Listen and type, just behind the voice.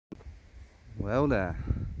Well there,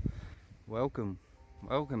 welcome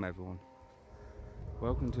everyone.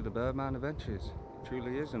 Welcome to the Birdman Adventures. It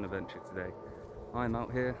truly is an adventure today. I'm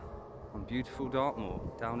out here on beautiful Dartmoor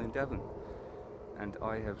down in Devon, and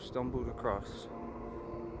I have stumbled across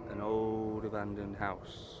an old abandoned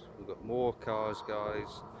house. We've got more cars,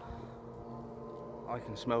 guys. I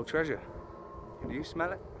can smell treasure. Can you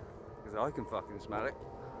smell it? Because I can fucking smell it.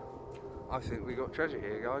 I think we got treasure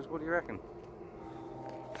here, guys. What do you reckon?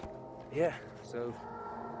 Yeah, so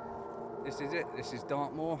this is it. This is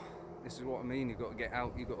Dartmoor. This is what I mean. You've got to get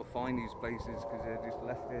out. You've got to find these places because they're just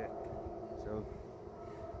left here. So,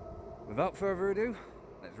 without further ado,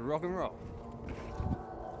 let's rock and roll.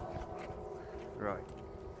 Right.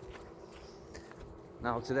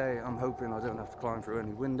 Now today, I'm hoping I don't have to climb through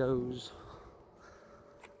any windows.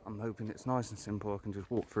 I'm hoping it's nice and simple. I can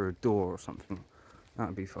just walk through a door or something.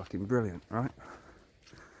 That'd be fucking brilliant, right?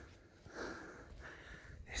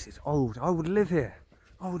 This is old. I would live here.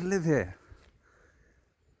 I would live here.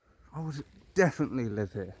 I would definitely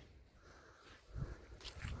live here.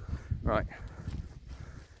 Right.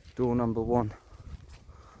 Door number 1.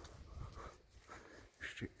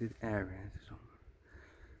 Restricted areas.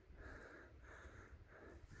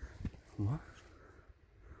 What?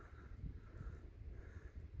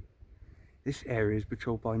 This area is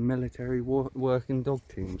patrolled by military working dog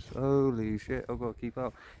teams. Holy shit, I've got to keep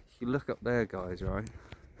up. If you look up there, guys, right?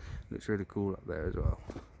 Looks really cool up there as well.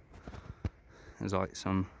 There's like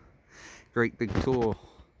some great big tor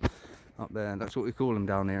up there. That's what we call them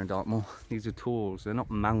down here in Dartmoor. These are tors, they're not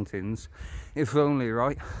mountains. If only,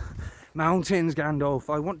 right? Mountains, Gandalf.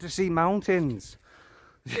 I want to see mountains.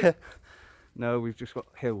 Yeah. No, we've just got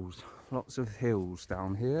hills. Lots of hills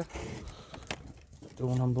down here.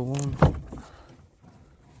 Door number 1.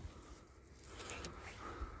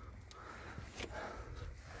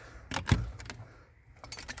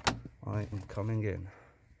 I am coming in.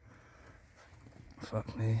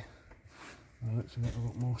 Fuck me. It looks like I've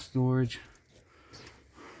got more storage.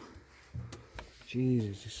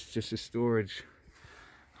 Jesus, it's just a storage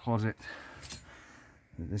closet.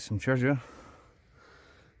 There's some treasure.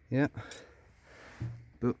 Yep.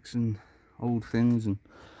 Books and old things, and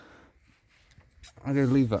I'm going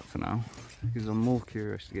to leave that for now because I'm more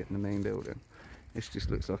curious to get in the main building. This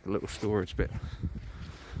just looks like a little storage bit.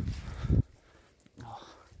 Oh,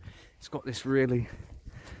 it's got this really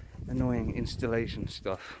annoying installation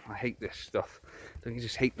stuff. I hate this stuff. Don't you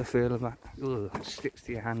just hate the feel of that? Ugh, it sticks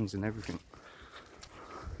to your hands and everything.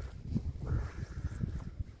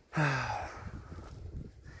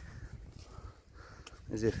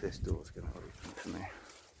 As if this door's going to open for me.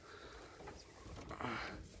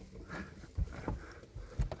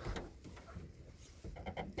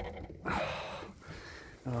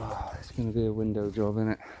 Oh, it's going to be a window job, isn't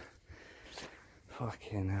it?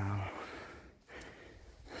 Fucking hell.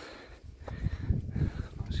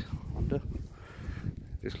 Nice Honda.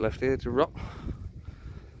 Just left here to rot.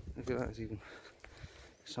 Look at that, it's even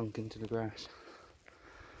sunk into the grass.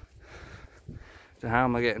 So how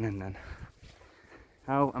am I getting in then?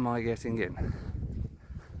 How am I getting in?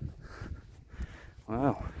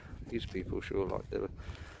 Wow, these people sure like the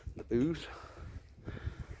booze.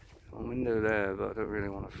 One window there, but I don't really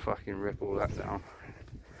want to fucking rip all that down.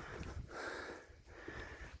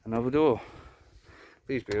 Another door.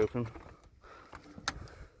 Please be open.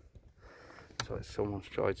 Looks like someone's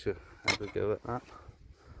tried to have a go at that,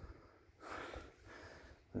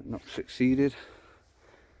 but not succeeded.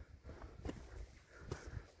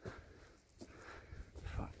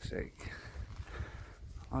 Fuck's sake.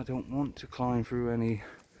 I don't want to climb through any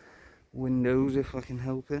windows if I can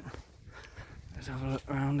help it. Let's have a look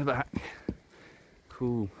around the back.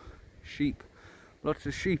 Cool. Sheep. Lots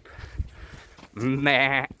of sheep.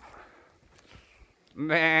 Meh.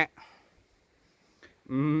 Meh.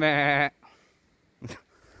 Meh.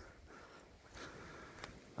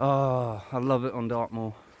 Oh, I love it on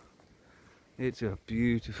Dartmoor. It's a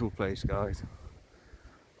beautiful place, guys.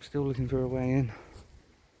 I'm still looking for a way in.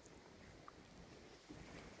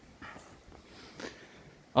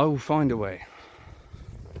 I will find a way.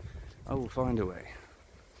 I will find a way.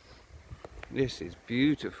 This is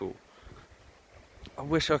beautiful. I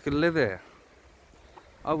wish I could live here.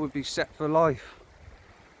 I would be set for life.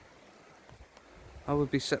 I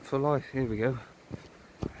would be set for life. Here we go.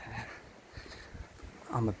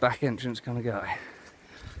 I'm a back entrance kind of guy.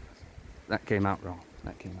 That came out wrong.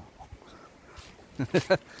 That came out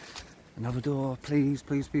wrong. Another door, please,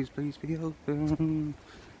 please, please, please be open.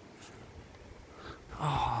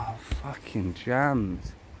 Oh, fucking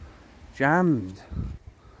jammed. Jammed.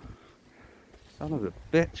 Son of a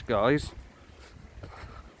bitch, guys.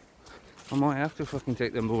 I might have to fucking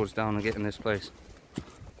take them boards down and get in this place.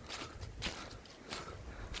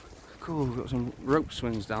 Cool, we've got some rope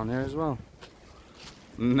swings down here as well.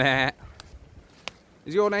 Meh.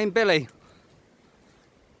 Is your name Billy?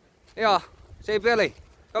 Yeah, say Billy.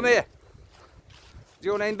 Come here. Is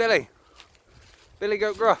your name Billy? Billy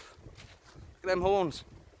Goat Gruff. Look at them horns.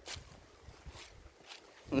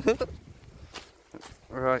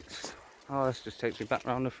 Right. Oh, this just takes me back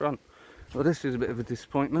round the front. Well, this is a bit of a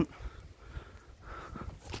disappointment.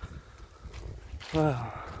 Well,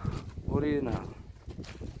 what do you know?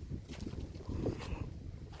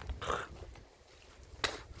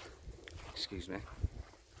 Excuse me.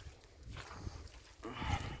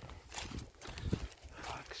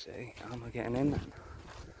 Fuck's sake, how am I getting in then?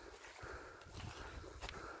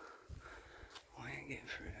 I ain't getting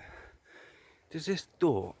through there. Does this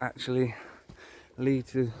door actually lead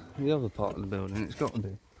to the other part of the building? It's got to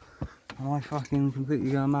be. Am I fucking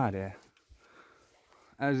completely going mad here?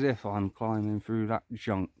 As if I'm climbing through that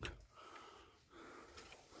junk.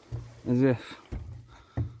 As if.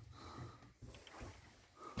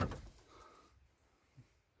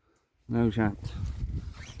 No chance.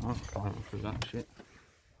 I'm climbing through that shit.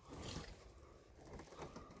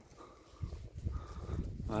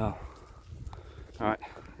 Well, alright,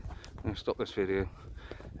 I'm going to stop this video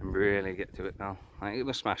and really get to it now. I ain't going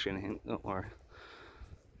to smash anything, don't worry.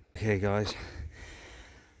 Okay guys,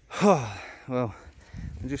 well,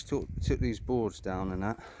 I just took these boards down and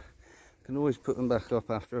that. I can always put them back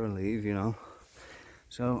up after I leave, you know.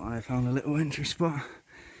 So I found a little entry spot.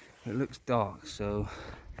 It looks dark, so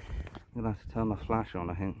I'm going to have to turn my flash on,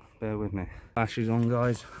 I think. Bear with me. Flash is on,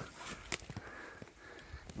 guys.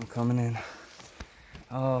 I'm coming in.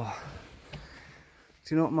 Oh,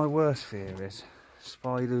 do you know what my worst fear is?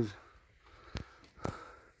 Spiders.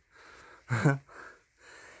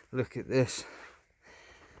 Look at this.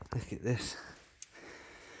 Look at this.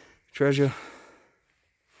 Treasure.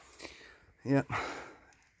 Yep.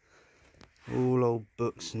 All old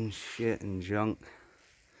books and shit and junk.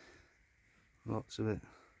 Lots of it.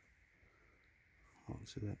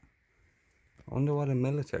 Lots of it. I wonder why the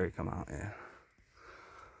military come out here.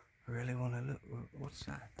 I really want to look. What's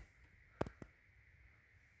that?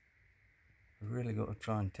 I've really got to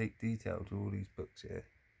try and take detail to all these books here.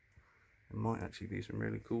 There might actually be some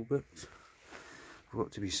really cool books. I've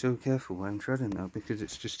got to be so careful when treading though, because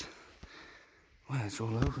it's just, well, it's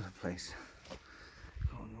all over the place.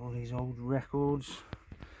 Got all these old records.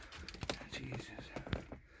 Jesus.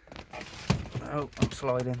 Oh, I'm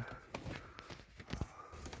sliding.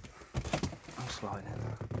 I'm sliding.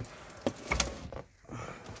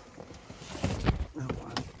 Oh,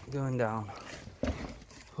 I'm going down.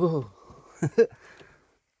 Whoa.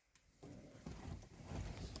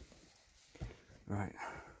 Right,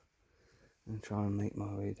 I'm going to try and make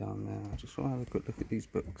my way down there. I just want to have a quick look at these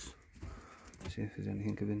books, see if there's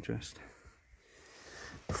anything of interest.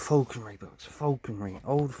 Falconry books, falconry,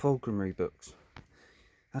 old falconry books.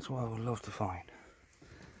 That's what I would love to find.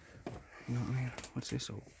 You know what I mean? What's this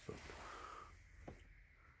old book?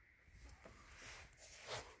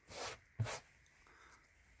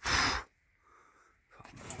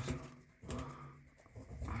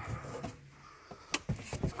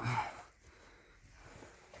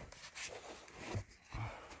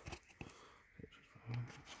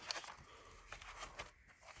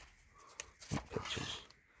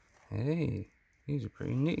 Hey, these are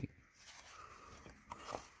pretty neat.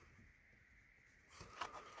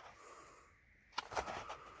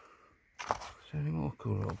 Is there any more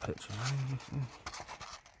cool little pictures?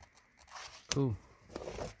 Cool.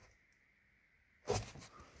 Put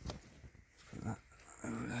that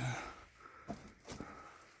over there.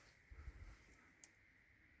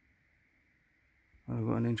 I've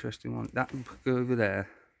got an interesting one. That book over there,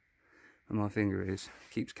 where my finger is,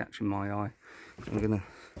 keeps catching my eye. So I'm gonna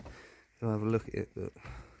go have a look at it, but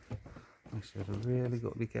like I said, I've really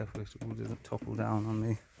got to be careful so it all doesn't topple down on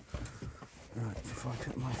me. Right, if I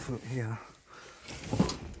put my foot here.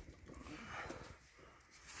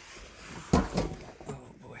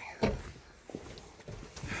 Oh boy.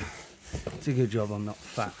 It's a good job I'm not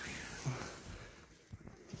fat.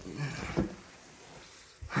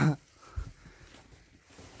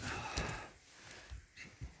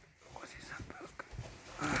 What is that book?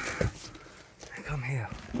 Come here.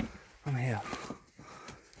 I'm here.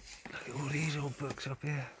 Look at all these old books up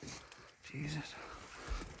here. Jesus.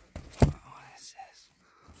 What is this?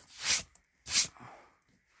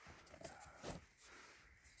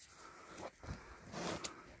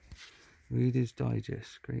 Reader's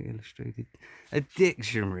Digest, Great Illustrated. A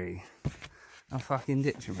dictionary. A fucking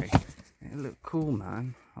dictionary. It looked cool,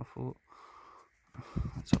 man. I thought,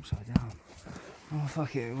 That's upside down. Oh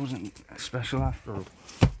fuck it, it wasn't special after all.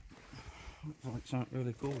 Looks like something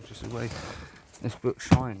really cool, just the way this book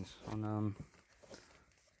shines on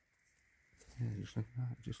yeah, just look at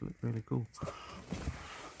that, it just looked really cool.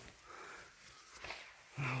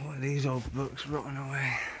 Oh, what are these old books rotting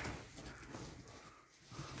away?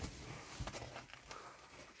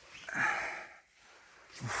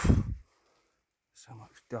 So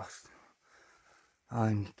much dust.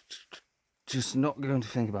 I'm just not going to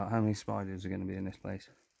think about how many spiders are going to be in this place.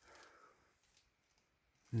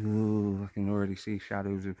 Ooh, I can already see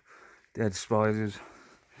shadows of dead spiders.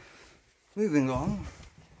 Moving on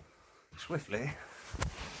swiftly.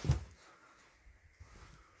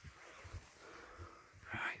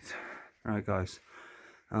 Right guys,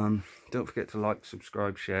 don't forget to like,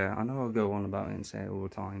 subscribe, share. I know I'll go on about it and say it all the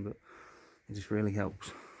time, but it just really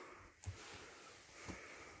helps.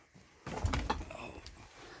 Oh,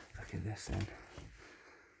 look at this then.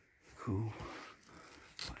 Cool.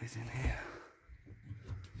 What is in here?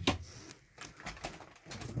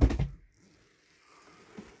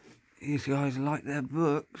 These guys like their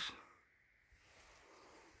books.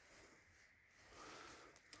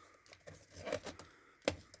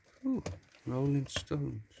 Ooh, Rolling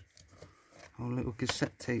Stones. Oh, little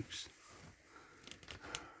cassette tapes.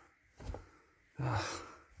 Oh.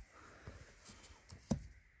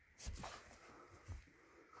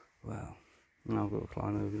 Well, now I've got to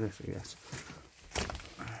climb over this, I guess.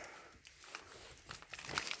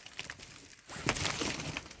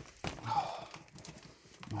 Oh,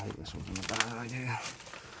 I hope this wasn't a bad idea.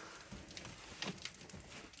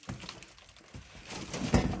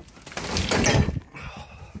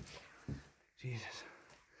 Jesus,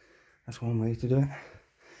 that's one way to do it.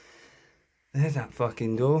 There's that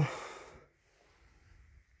fucking door.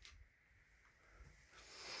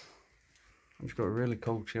 I've just got a really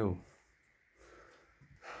cold chill.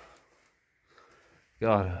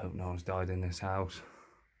 God, I hope no one's died in this house.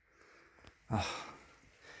 Oh,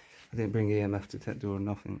 I didn't bring EMF detector or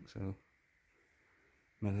nothing, so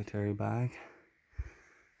military bag.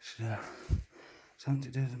 Something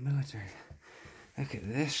to do with the military. Look at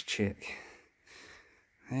this chick.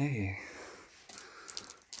 Hey.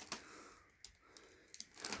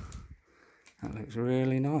 That looks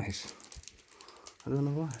really nice. I don't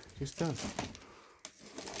know why, it just does.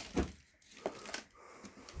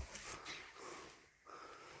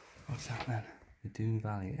 What's that then? The Doon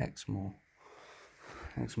Valley, Exmoor.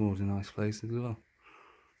 Exmoor's a nice place as well.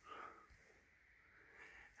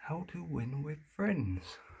 How to win with friends.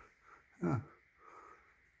 Huh.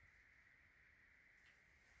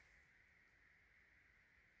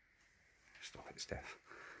 Stop it, Steph.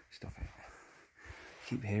 Stop it.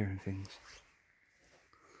 Keep hearing things.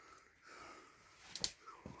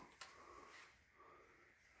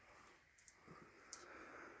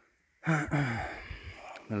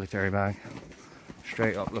 Military bag.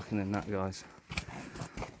 Straight up looking in that, guys.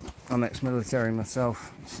 I'm ex-military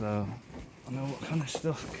myself, so I know what kind of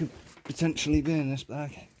stuff could potentially be in this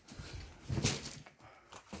bag.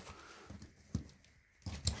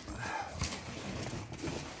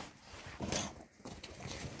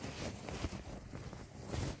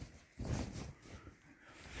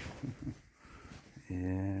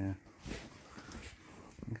 Yeah.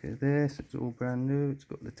 Look at this, it's all brand new, it's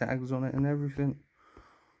got the tags on it and everything.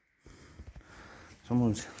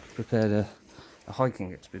 Someone's prepared a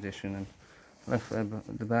hiking expedition and left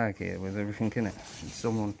the bag here with everything in it. It's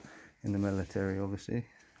someone in the military, obviously.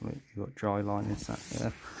 Look, you've got dry lining sat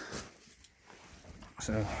there.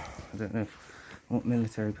 So, I don't know what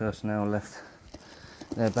military personnel left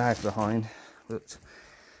their bag behind, but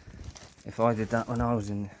if I did that when I was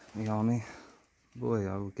in the army, boy,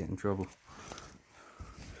 I would get in trouble.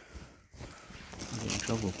 I'd get in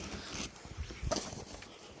trouble.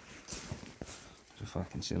 It's a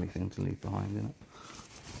fucking silly thing to leave behind, isn't it?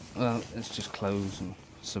 Well, it's just clothes and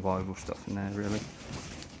survival stuff in there, really.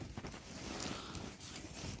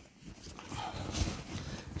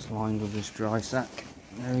 It's lined with this dry sack.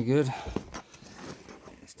 Very good.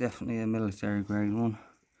 It's definitely a military grade one.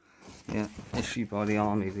 Yeah, issued by the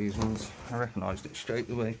army, these ones. I recognised it straight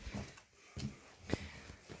away.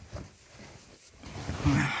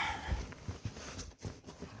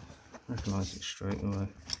 Recognised it straight away.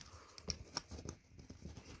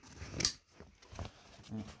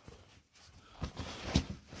 Yeah.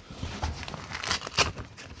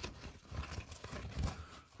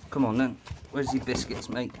 Come on then, where's your biscuits,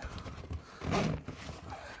 mate?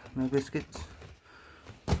 No biscuits?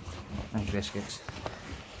 No biscuits.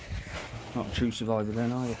 Not a true survivor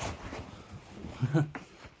then, are you?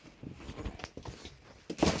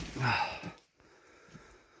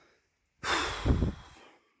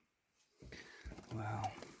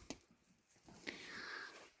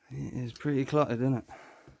 It is pretty cluttered, isn't it?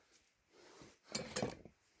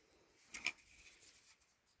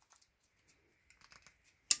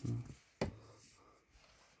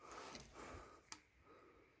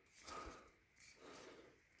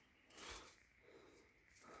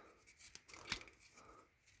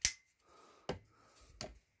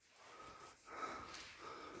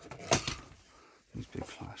 These big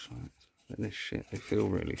flashlights. But this shit, they feel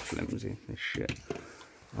really flimsy. This shit.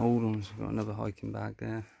 Old ones. We've got another hiking bag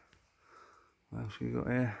there. What else we got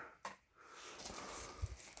here?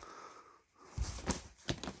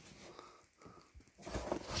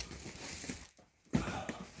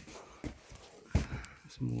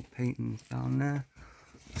 Some more paintings down there.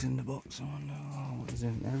 What's in the box? I wonder. Oh, what is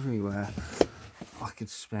in everywhere? I could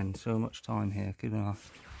spend so much time here, couldn't I?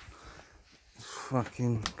 Just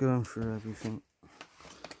fucking going through everything.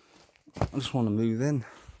 I just want to move in.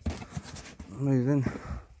 Move in.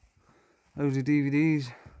 Those are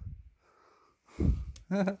DVDs.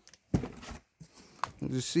 Those are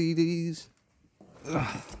CDs.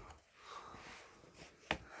 Ugh.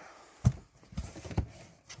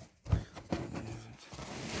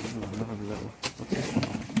 Another little, what's this one?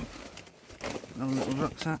 Another little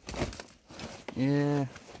rucksack. Yeah.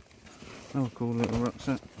 Another cool little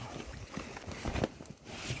rucksack.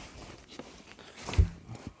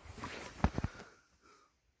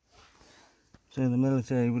 So the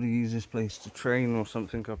military would have used this place to train or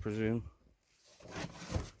something, I presume.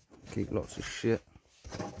 Keep lots of shit.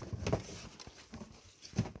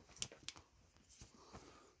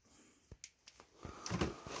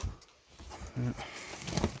 Yeah.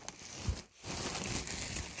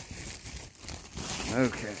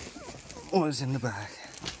 Okay, what's in the bag?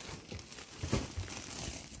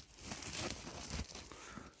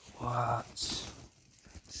 What?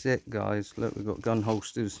 Sick, guys. Look, we've got gun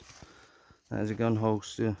holsters. There's a gun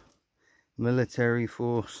holster. Military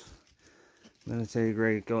force. Military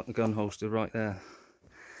grade gun holster right there.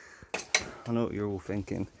 I know what you're all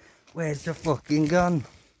thinking. Where's the fucking gun?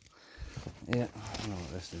 Yeah, I know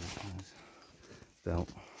what this is. Belt.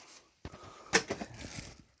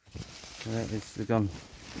 That is the gun.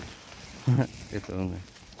 If only.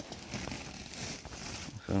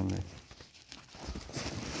 If only.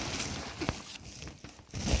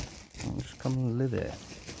 I'll just come and live here.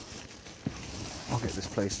 I'll get this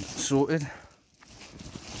place sorted.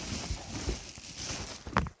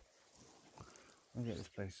 I'll get this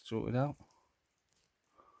place sorted out.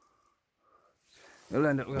 It'll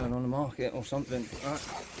end up going on the market or something. Right.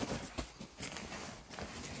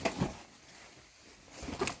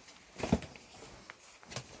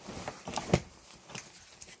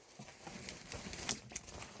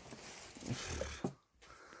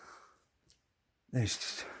 There's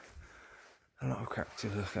just a lot of crap to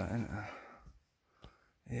look at, isn't there?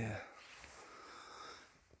 Yeah.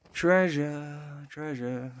 Treasure,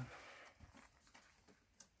 treasure.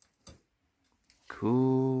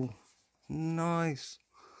 Cool. Nice.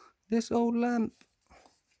 This old lamp.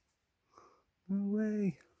 No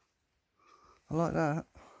way. I like that.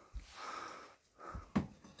 Oh,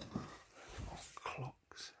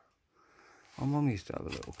 clocks. My mum used to have a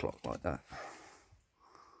little clock like that.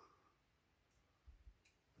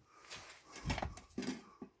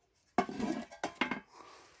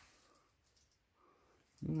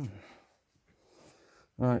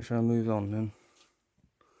 Right, shall I move on then?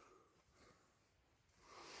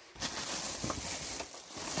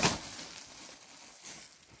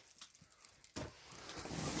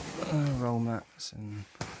 Roll mats and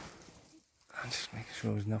I'm just making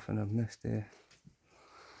sure there's nothing I've missed here.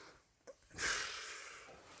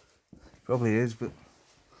 Probably is, but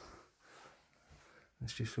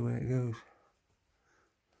that's just the way it goes.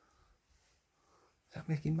 Is that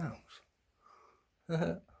Mickey Mouse?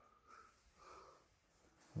 Put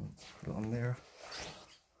it on there.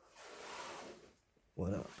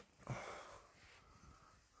 What up?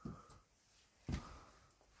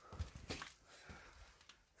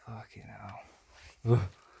 Fucking hell.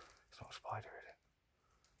 It's not a spider, is it?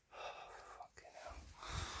 Fucking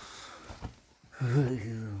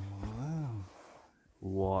hell.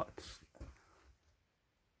 What?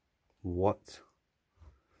 What?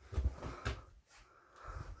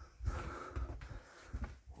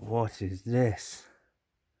 What is this?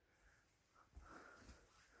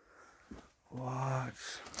 What?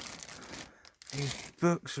 These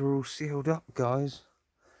books are all sealed up, guys.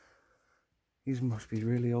 These must be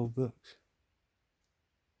really old books.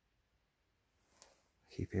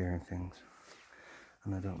 I keep hearing things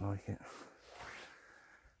and I don't like it.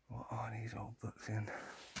 What are these old books in?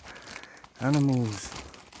 Animals.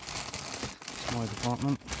 It's my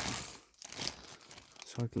department.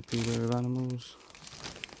 Encyclopedia of Animals.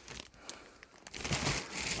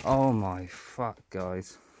 Oh my fuck,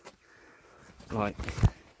 guys. Like,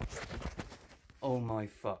 oh my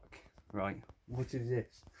fuck. Right, what is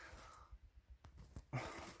this? I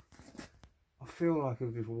feel like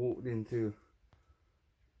I've just walked into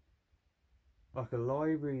like a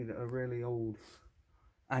library, a really old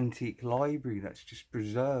antique library that's just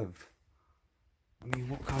preserved. I mean,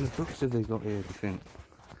 what kind of books have they got here, do you think?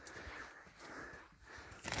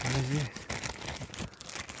 What is this?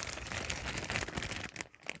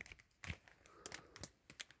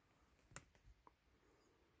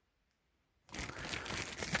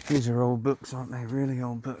 These are old books, aren't they? Really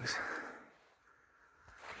old books.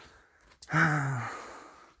 I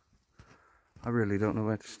really don't know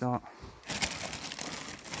where to start.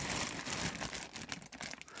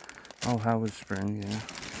 Oh, Howard Spring, yeah.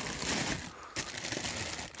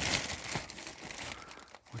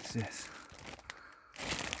 What's this?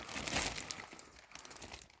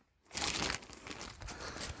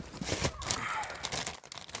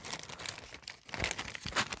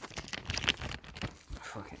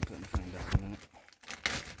 Fucking putting the phone down a minute.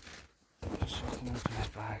 Just fucking open this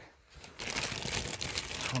bag.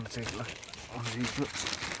 Just want to take a look at one of these books.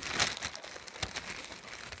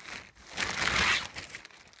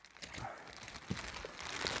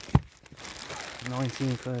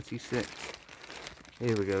 (1936).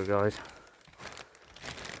 Here we go, guys.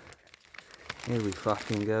 Here we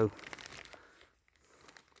fucking go.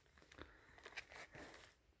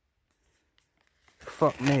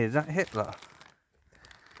 Fuck me, is that Hitler?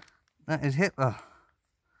 That is Hitler.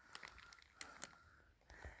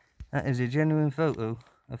 That is a genuine photo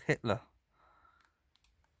of Hitler.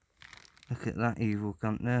 Look at that evil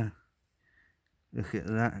cunt there. Look at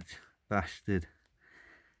that bastard.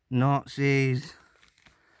 Nazis.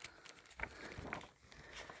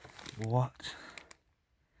 What?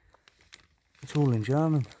 It's all in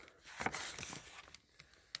German.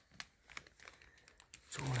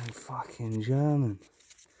 It's all in fucking German.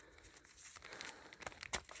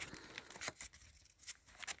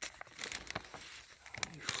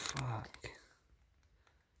 Holy fuck.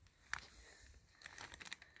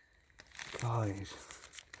 Guys.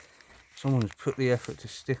 Someone's put the effort to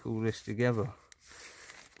stick all this together.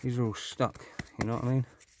 These are all stuck, you know what I mean?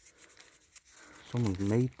 Someone's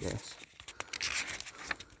made this.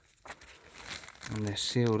 And they're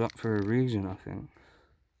sealed up for a reason, I think.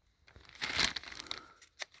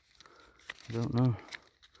 I don't know.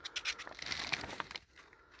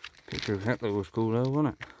 Picture of Hitler was cool though,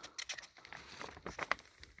 wasn't it?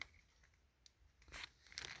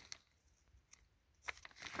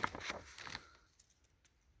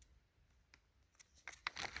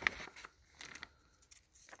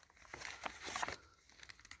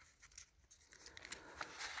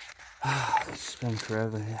 I could spend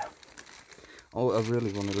forever here. Oh, I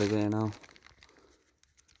really want to live here now.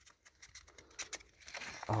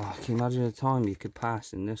 Oh, can you imagine the time you could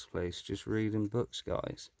pass in this place just reading books,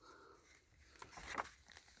 guys?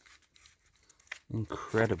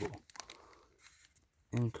 Incredible.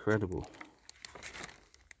 Incredible.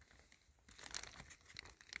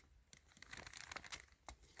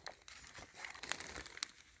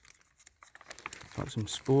 Like some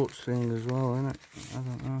sports thing as well, isn't it? I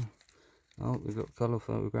don't know. Oh, we've got colour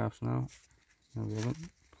photographs now. No, we haven't.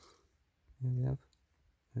 Here we have.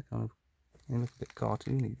 They're kind of, they look a bit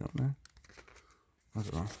cartoony, don't they? I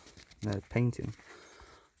don't know. They're painting.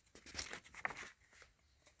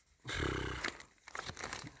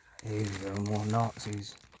 Here we go, more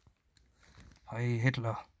Nazis. Hey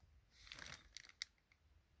Hitler.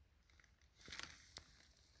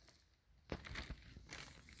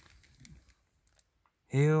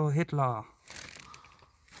 Heil Hitler.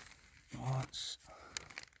 What?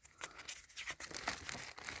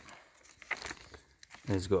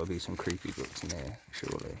 There's got to be some creepy books in there,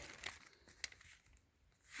 surely.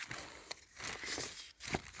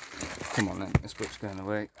 Come on then, this book's going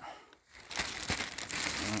away.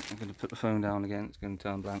 Right, I'm going to put the phone down again, it's going to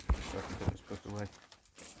turn blank so I can put this book away.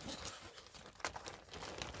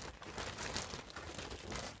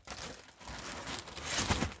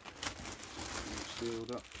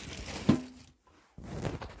 Sealed up.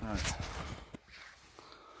 Right.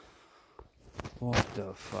 What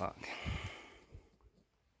the fuck?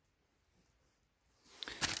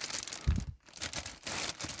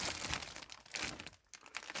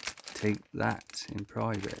 Take that in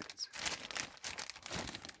private.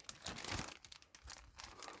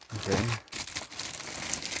 Okay.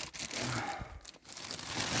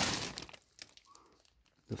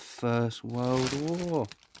 The First World War.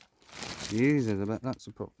 Jesus, I bet that's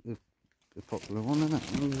a popular one, isn't it?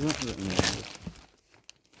 What is that written there?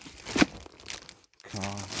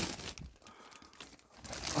 Car.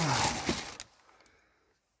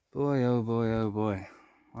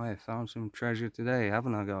 found some treasure today,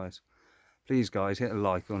 haven't I, guys? Please, guys, hit a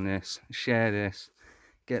like on this, share this,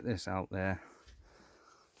 get this out there.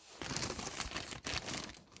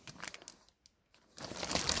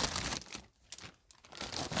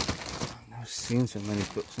 I've never seen so many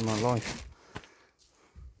books in my life.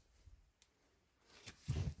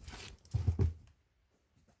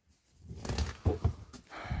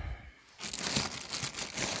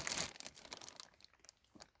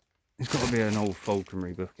 There's got to be an old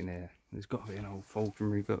falconry book in here. There's got to be an old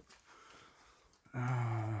falconry book.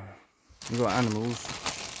 We've got animals.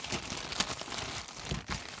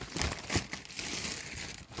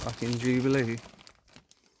 Fucking Jubilee.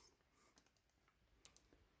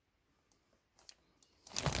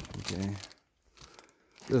 Okay.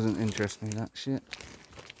 Doesn't interest me, that shit.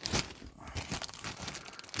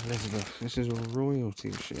 Elizabeth, this is all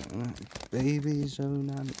royalty shit, isn't it? Baby's own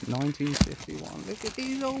 1951. Look at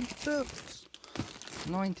these old books.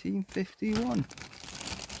 1951.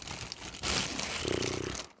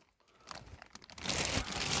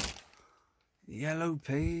 Yellow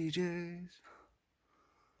Pages.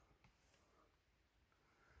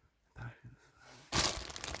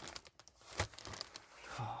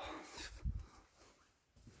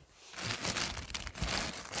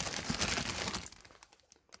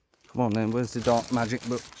 Come on then, where's the dark magic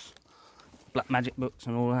books? Black magic books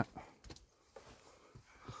and all that.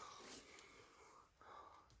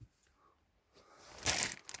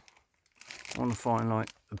 I want to find like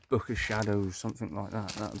a Book of Shadows, something like that.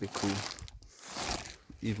 That would be cool.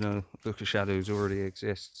 Even though Book of Shadows already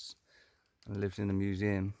exists and lives in a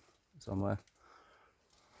museum somewhere.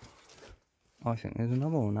 I think there's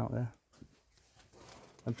another one out there.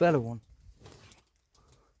 A better one.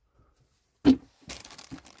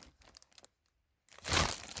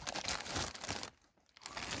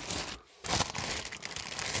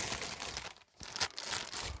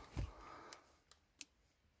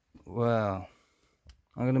 Well,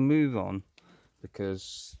 I'm going to move on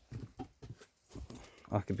because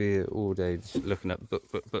I could be here all day just looking at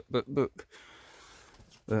book.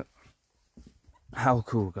 But how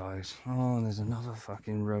cool, guys. Oh, there's another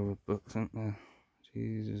fucking row of books, isn't there?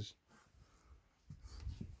 Jesus.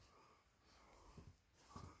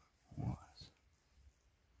 What?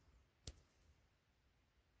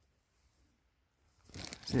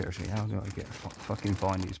 Seriously, how do I get fucking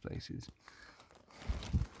find these places?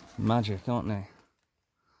 Magic, aren't they?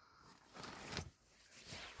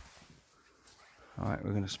 Alright,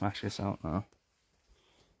 we're going to smash this out now.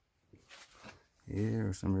 Here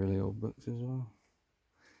are some really old books as well.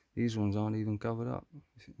 These ones aren't even covered up.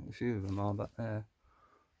 A few of them are back there.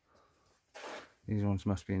 These ones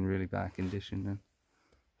must be in really bad condition then.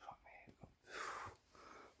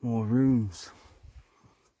 More rooms.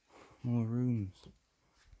 More rooms.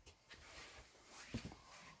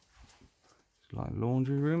 It's like a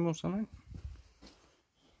laundry room or something.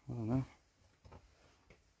 I don't know.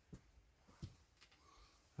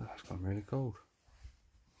 Oh, it's gone really cold.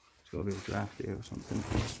 It's got to be a draft here or something.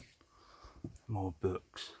 More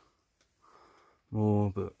books. More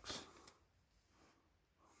books.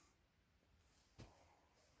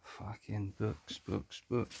 Fucking books.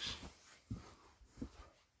 This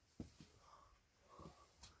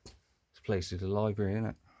place is a library, isn't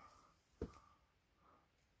it?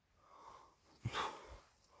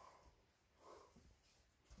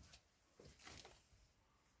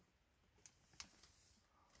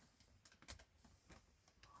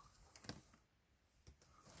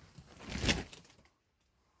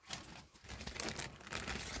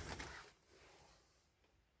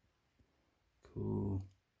 Cool.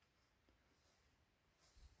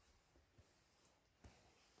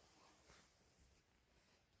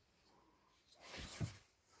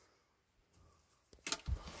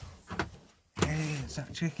 Hey, it's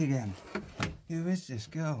that chick again. Who is this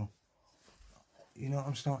girl? You know what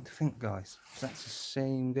I'm starting to think, guys? That's the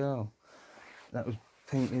same girl that was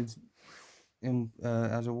painted in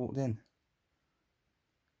as I walked in.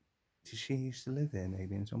 Did she used to live there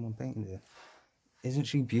maybe and someone painted her? Isn't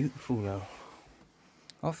she beautiful though?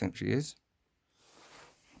 I think she is.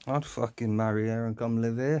 I'd fucking marry her and come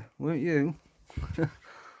live here, wouldn't you?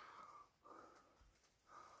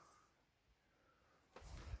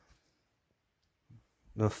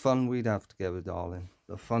 The fun we'd have together, darling.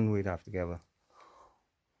 The fun we'd have together.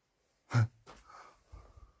 I'm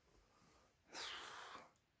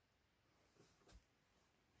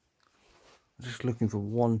just looking for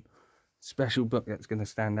one special book that's going to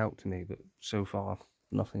stand out to me, but so far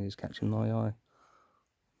nothing is catching my eye.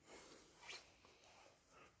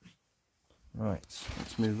 Right,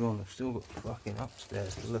 let's move on. I've still got fucking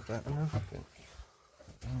upstairs to look at and everything.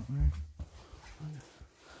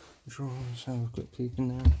 drawers, have a quick peek in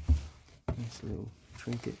there. Nice little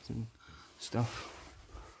trinkets and stuff.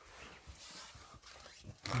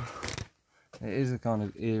 It is a kind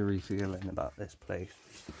of eerie feeling about this place.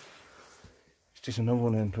 It's just another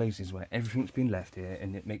one of them places where everything's been left here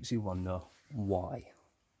and it makes you wonder why.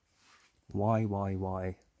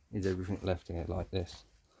 Why is everything left here like this?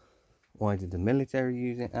 Why did the military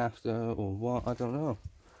use it after, or what? I don't know.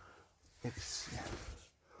 It's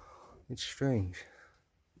strange.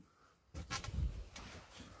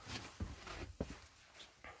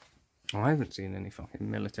 I haven't seen any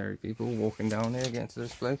fucking military people walking down here getting to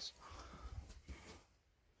this place.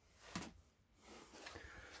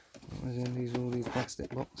 What is in all these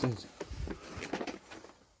plastic boxes?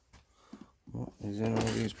 What is in all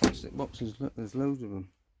these plastic boxes? Look, there's loads of them.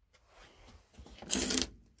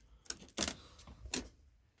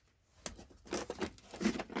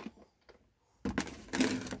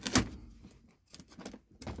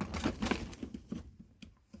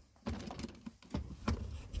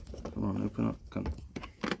 Come on, open up, come.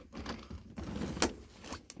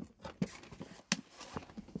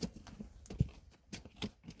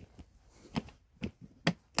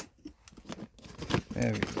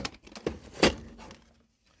 There we go.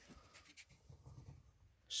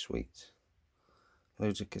 Sweet.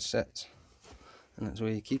 Loads of cassettes. And that's where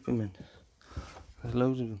you keep them in. There's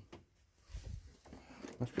loads of them.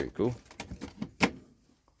 That's pretty cool.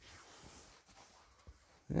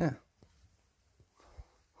 Yeah.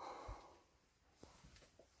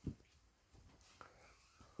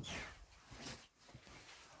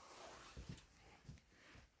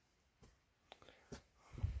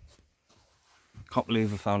 Can't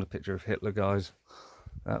believe I found a picture of Hitler, guys.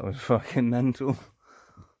 That was fucking mental.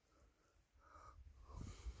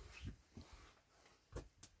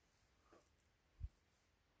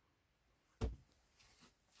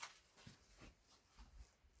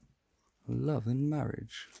 Love and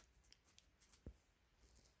marriage.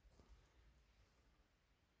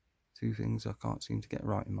 Two things I can't seem to get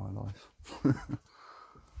right in my life.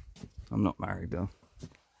 I'm not married though.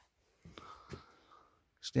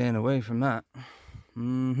 Staying away from that.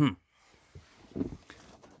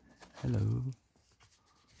 Hello.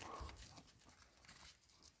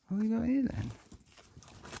 What have we got here then?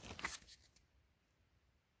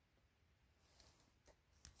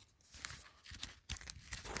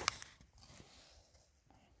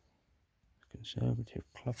 Conservative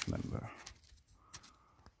club member.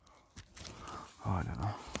 Oh, I don't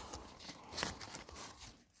know.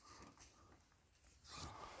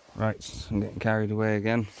 Right, I'm getting carried away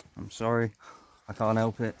again. I'm sorry. I can't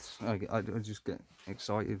help it. I just get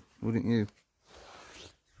excited, wouldn't you?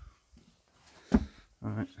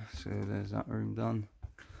 Alright, so there's that room done.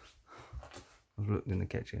 I've looked in the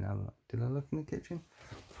kitchen, haven't I? Did I look in the kitchen?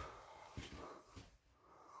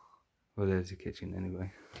 Well, there's the kitchen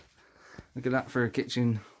anyway. Look at that for a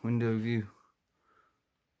kitchen window view.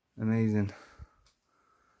 Amazing.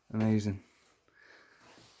 Amazing.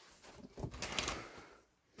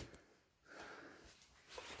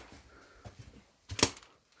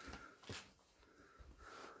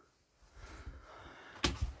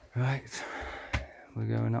 Right, we're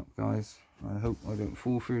going up, guys. I hope I don't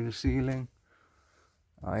fall through the ceiling.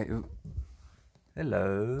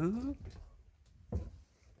 Hello?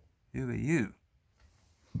 Who are you?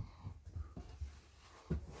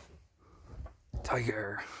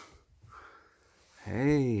 Tiger.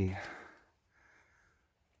 Hey.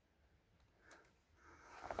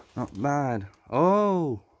 Not bad.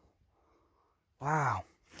 Oh! Wow.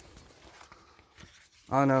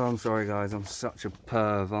 I know, I'm sorry guys, I'm such a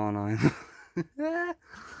perv, aren't I?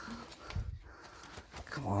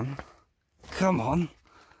 Come on. Come on.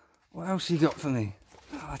 What else you got for me?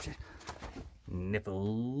 Oh,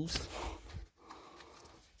 nipples.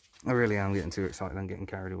 I really am getting too excited, I'm getting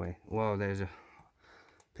carried away. Wow, there's a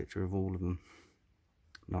picture of all of them.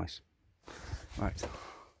 Nice. Right.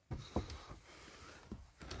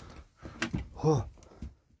 Oh,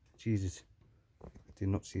 Jesus. Did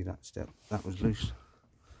not see that step. That was loose.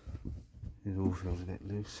 It all feels a bit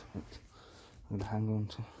loose. But I'm going to hang on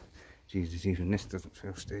to. Jesus, even this doesn't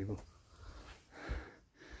feel stable.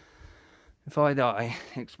 If I die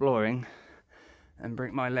exploring and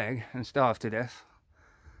break my leg and starve to death,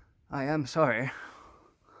 I am sorry.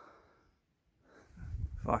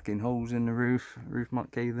 Fucking holes in the roof. The roof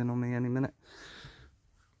might cave in on me any minute.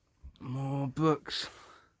 More books.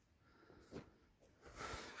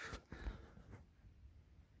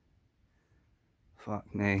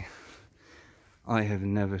 Fuck me. I have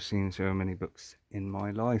never seen so many books in my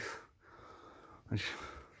life.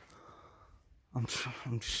 I'm just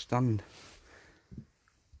stunned.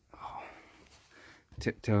 Oh.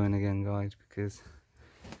 tiptoeing again, guys, because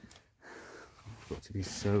I've got to be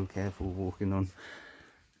so careful walking on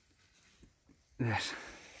this.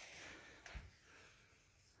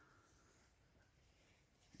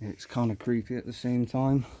 It's kind of creepy at the same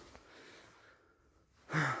time,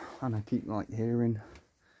 and I keep like hearing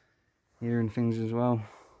things as well,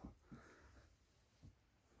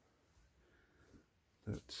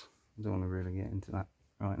 but I don't want to really get into that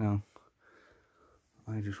right now.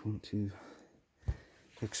 I just want to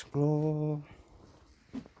explore.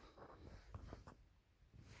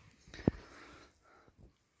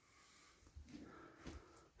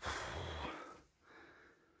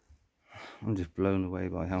 I'm just blown away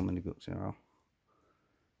by how many books there are.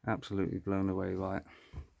 Absolutely blown away by it.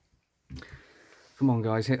 Come on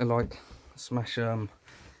guys, hit a like, smash the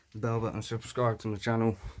bell button, subscribe to my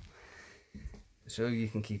channel so you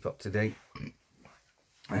can keep up to date,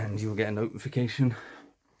 and you'll get a notification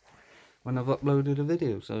when I've uploaded a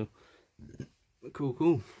video. So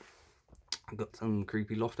cool. I've got some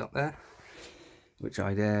creepy loft up there which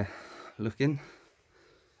I dare look in.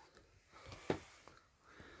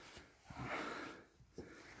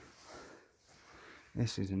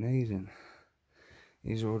 This is amazing.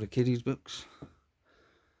 These are all the kiddies books.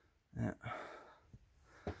 Yeah.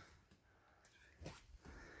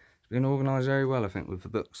 It's been organised very well, I think, with the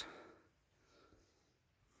books.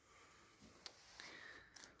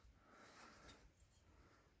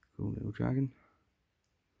 Cool little dragon.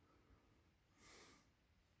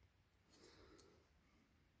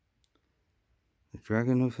 The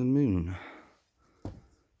Dragon of the Moon.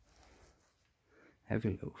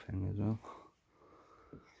 Heavy little thing as well.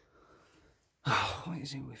 Oh, what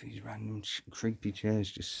is it with these random creepy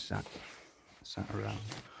chairs just sat around?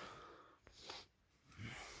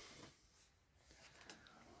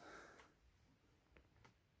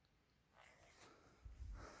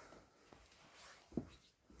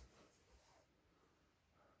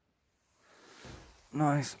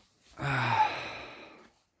 Nice.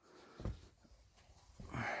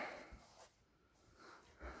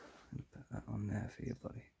 Put that on there for you,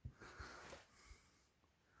 buddy.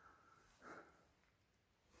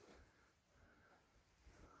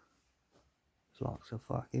 There's lots of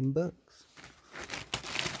fucking books.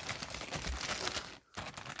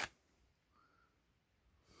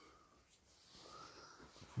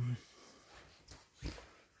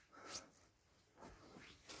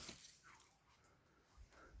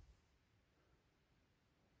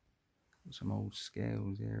 Some old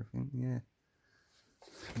scales here, I think, yeah.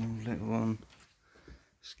 Small little one.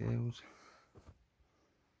 Scales.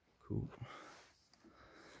 Cool.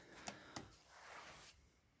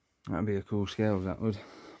 That'd be a cool scale, that would.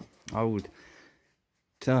 I would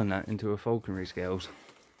turn that into a falconry scales.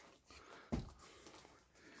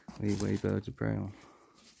 Wee birds of prey on.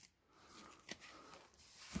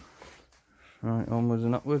 Right, onwards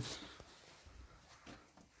and upwards.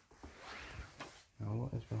 Now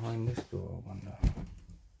what is behind this door, I wonder?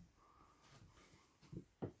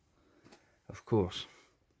 Of course,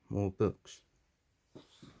 more books.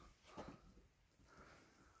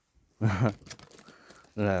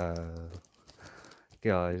 No.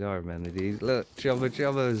 Guys, I remember these. Look, Chubba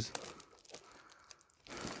Chubbas.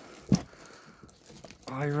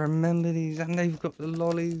 I remember these, and they've got the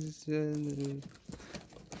lollies. Where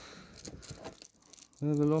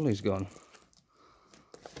have the lollies gone?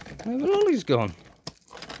 Where have the lollies gone?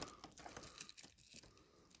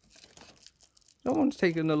 Someone's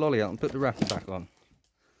taken the lolly out and put the wrapper back on.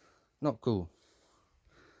 Not cool.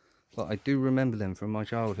 But I do remember them from my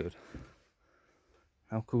childhood.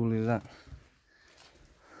 How cool is that?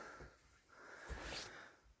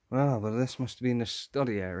 Wow, but this must have been the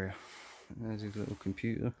study area. There's his little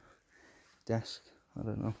computer desk. I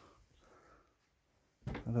don't know.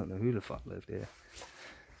 I don't know who the fuck lived here.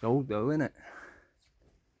 It's old though, isn't it?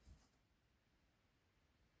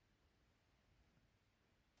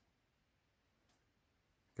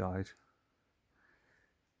 Guys,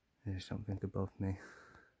 there's something above me.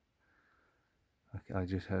 Okay, I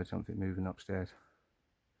just heard something moving upstairs.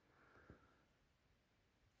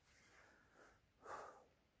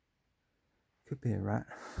 Could be a rat,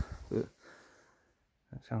 but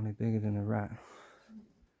that sounded bigger than a rat.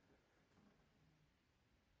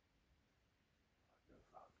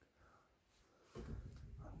 I'm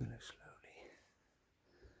gonna slowly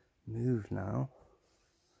move now.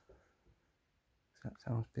 That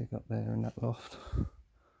sounds big up there in that loft. I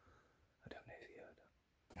don't know if you heard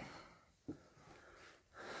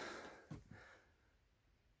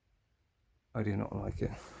that. I do not like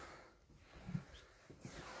it.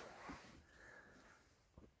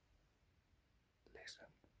 Listen.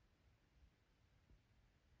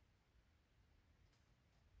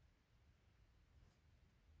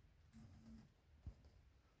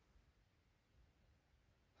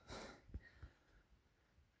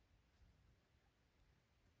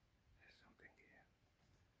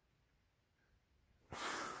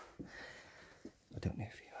 don't know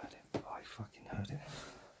if you heard it, but I fucking heard it.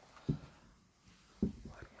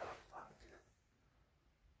 What the fuck?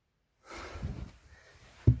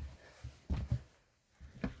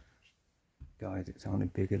 Guys, it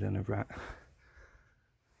sounded bigger than a rat.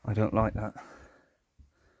 I don't like that.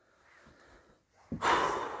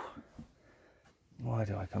 Why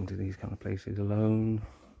do I come to these kind of places alone?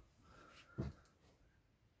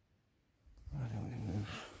 I don't really move.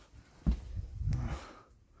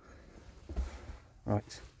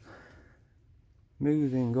 Right.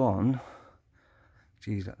 Moving on.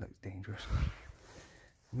 Geez, that looks dangerous.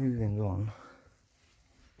 Moving on.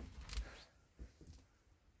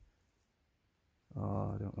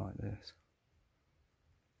 Oh, I don't like this.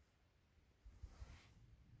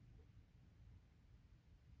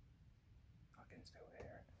 I can still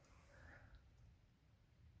hear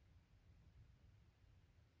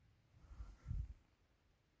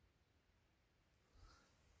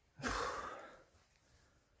it.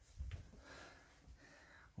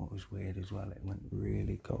 What was weird as well, it went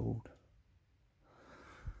really cold.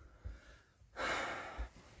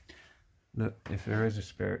 Look, if there is a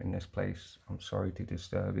spirit in this place, I'm sorry to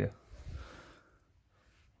disturb you.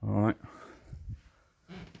 Alright.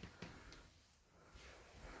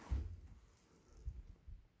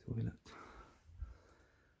 Toilet.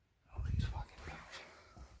 Oh, these fucking cows.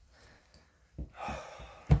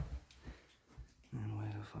 And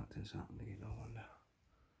where the fuck does that lead, I wonder?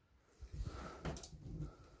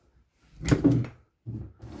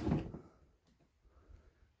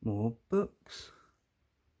 More books.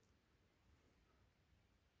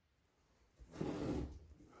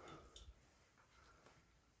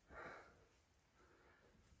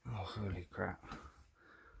 Oh, holy crap.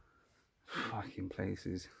 Fucking place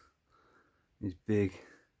is big.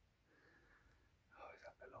 Oh, is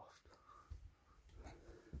that the loft?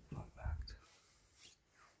 Fuck that.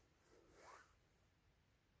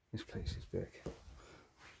 This place is big.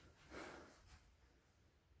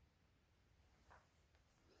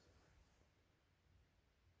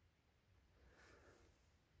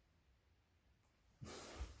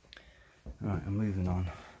 Right, I'm moving on.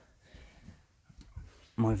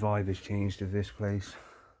 My vibe has changed of this place.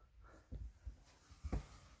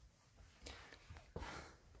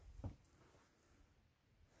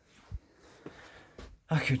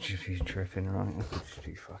 I could just be tripping, right? I could just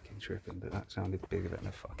be fucking tripping, but that sounded bigger than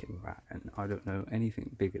a fucking rat, and I don't know anything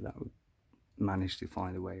bigger that would manage to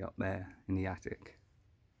find a way up there in the attic.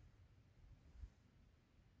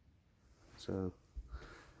 So,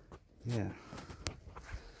 yeah.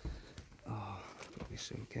 Oh, gotta be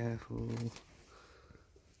so careful.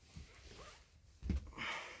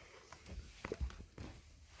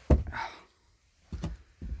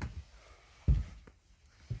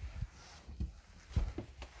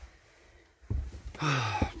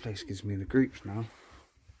 Place gives me the creeps now.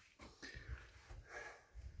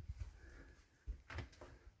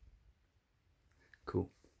 Cool.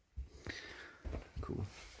 Cool.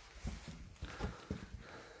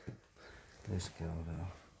 This girl though.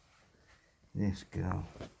 This girl.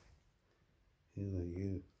 Who are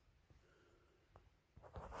you?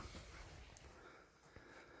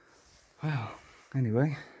 Well,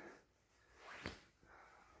 anyway.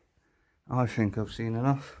 I think I've seen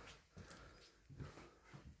enough.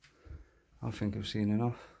 I think I've seen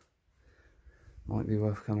enough. Might be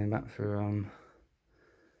worth coming back for a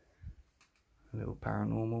little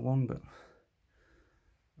paranormal one, but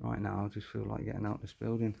right now I just feel like getting out this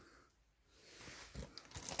building.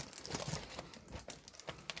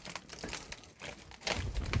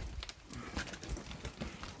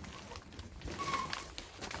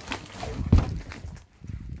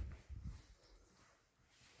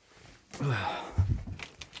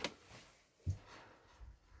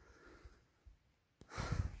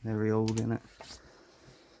 Very old, innit?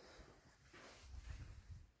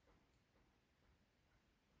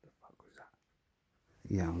 The fuck was that?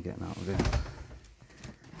 Yeah, I'm getting out of here.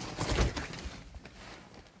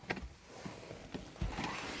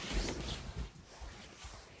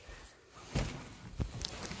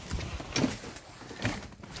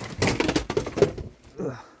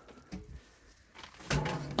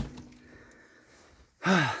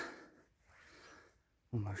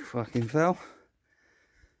 Almost fucking fell.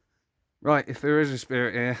 Right, if there is a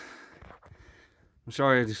spirit here, I'm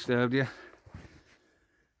sorry I disturbed you.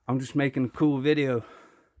 I'm just making a cool video,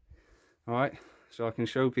 alright, so I can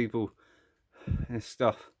show people this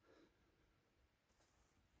stuff.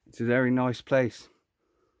 It's a very nice place.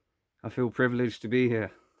 I feel privileged to be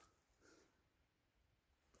here.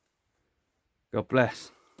 God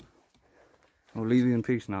bless. I'll leave you in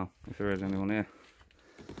peace now, if there is anyone here.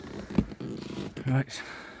 Right.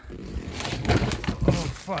 Oh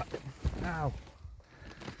fuck. Ow.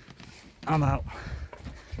 I'm out.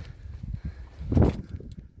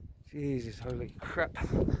 Jesus, holy crap.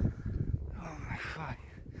 Oh my fuck.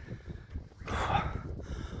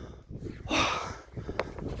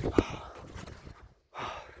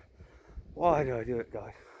 Why do I do it,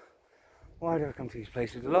 guys? Why do I come to these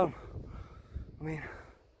places alone? I mean,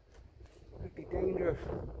 it could be dangerous.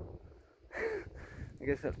 I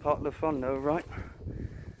guess that's part of the fun though, right?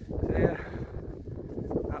 So yeah,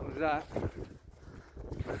 that was that.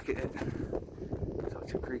 Look at it.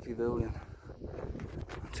 Such a creepy building.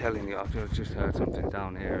 I'm telling you, I've just heard something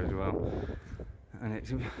down here as well. And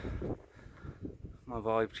it's... my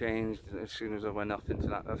vibe changed as soon as I went up into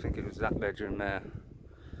that. I think it was that bedroom there.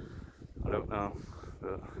 I don't know.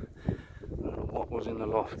 But I don't know what was in the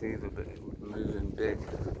loft either, but it was moving big.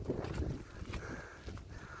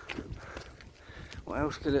 What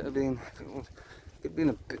else could it have been? It could have been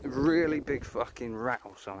a really big fucking rat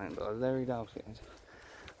or something, but I very doubt it.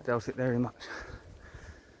 I doubt it very much.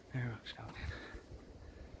 Very much doubt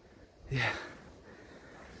it. Yeah.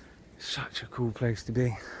 Such a cool place to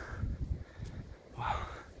be. Wow.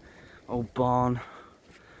 Old barn.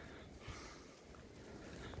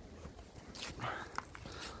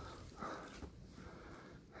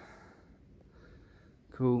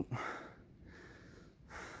 Cool.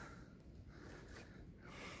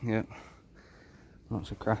 Yep.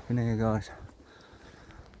 Lots of crap in here, guys.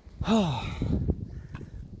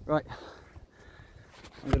 Right.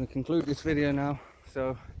 I'm going to conclude this video now.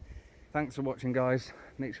 So, thanks for watching, guys.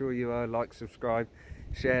 Make sure you like, subscribe,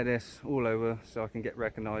 share this all over so I can get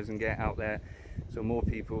recognised and get out there so more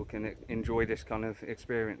people can enjoy this kind of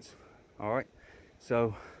experience. Alright,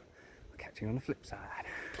 so I'll catch you on the flip side.